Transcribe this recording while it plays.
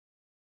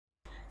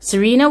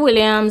Serena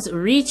Williams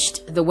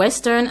reached the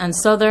Western and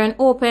Southern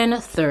Open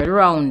third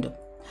round.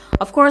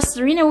 Of course,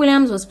 Serena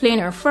Williams was playing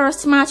her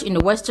first match in the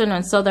Western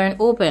and Southern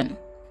Open.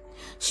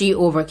 She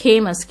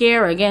overcame a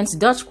scare against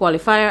Dutch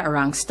qualifier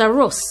Arantxa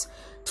Rus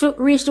to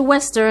reach the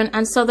Western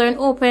and Southern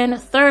Open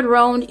third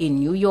round in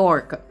New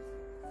York.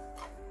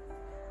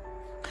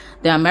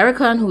 The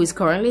American, who is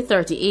currently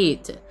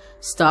 38,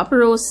 stopped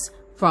Rus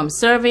from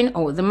serving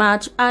out the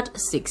match at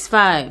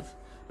 6-5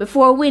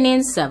 before winning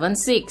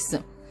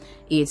 7-6,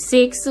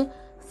 8-6,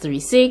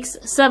 3-6,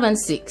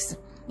 7-6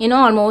 in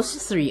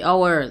almost 3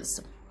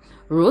 hours.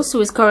 Rus,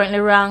 who is currently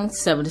ranked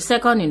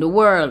 72nd in the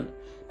world,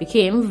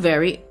 became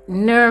very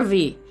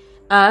nervy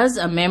as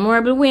a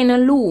memorable win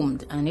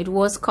loomed, and it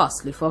was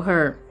costly for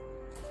her.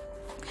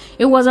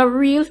 It was a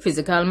real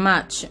physical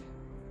match.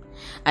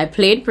 I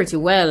played pretty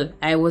well.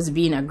 I was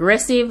being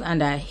aggressive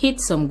and I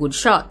hit some good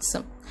shots,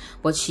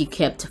 but she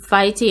kept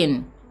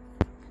fighting.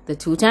 The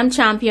two-time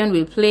champion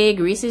will play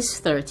Greece's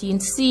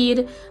 13th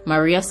seed,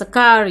 Maria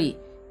Sakkari,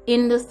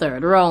 in the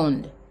third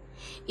round.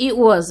 It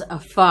was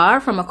far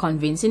from a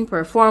convincing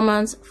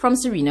performance from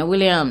Serena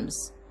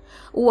Williams,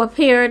 who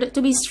appeared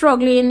to be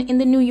struggling in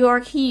the New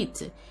York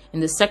heat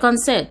in the second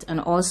set and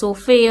also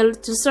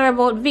failed to serve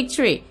out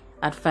victory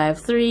at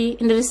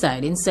 5-3 in the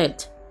deciding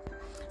set.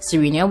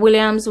 Serena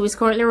Williams, who is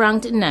currently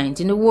ranked 9th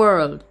in the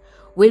world,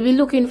 will be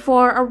looking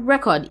for a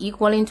record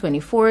equaling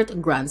 24th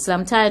Grand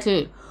Slam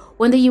title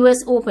when the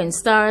US Open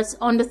starts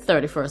on the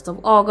 31st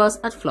of August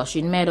at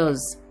Flushing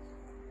Meadows.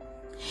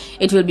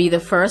 It will be the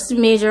first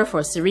major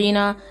for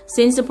Serena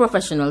since the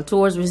professional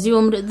tours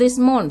resumed this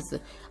month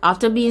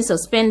after being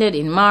suspended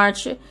in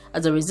March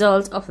as a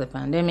result of the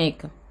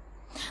pandemic.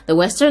 The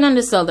Western and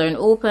the Southern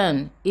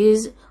Open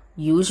is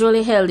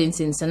usually held in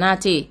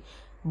Cincinnati,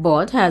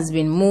 but has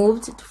been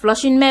moved to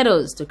Flushing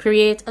Meadows to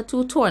create a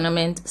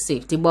two-tournament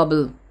safety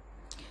bubble.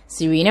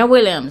 Serena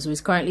Williams, who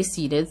is currently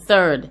seeded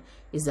third,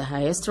 is the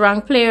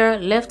highest-ranked player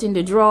left in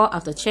the draw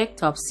after Czech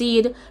top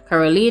seed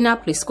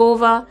Karolina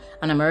Pliskova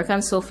and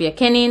American Sofia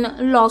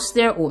Kenin lost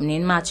their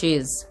opening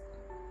matches.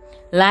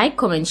 Like,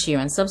 comment, share,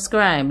 and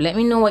subscribe. Let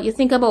me know what you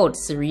think about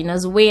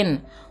Serena's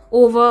win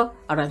over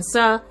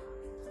Arantxa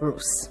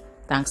Rus.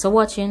 Thanks for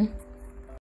watching.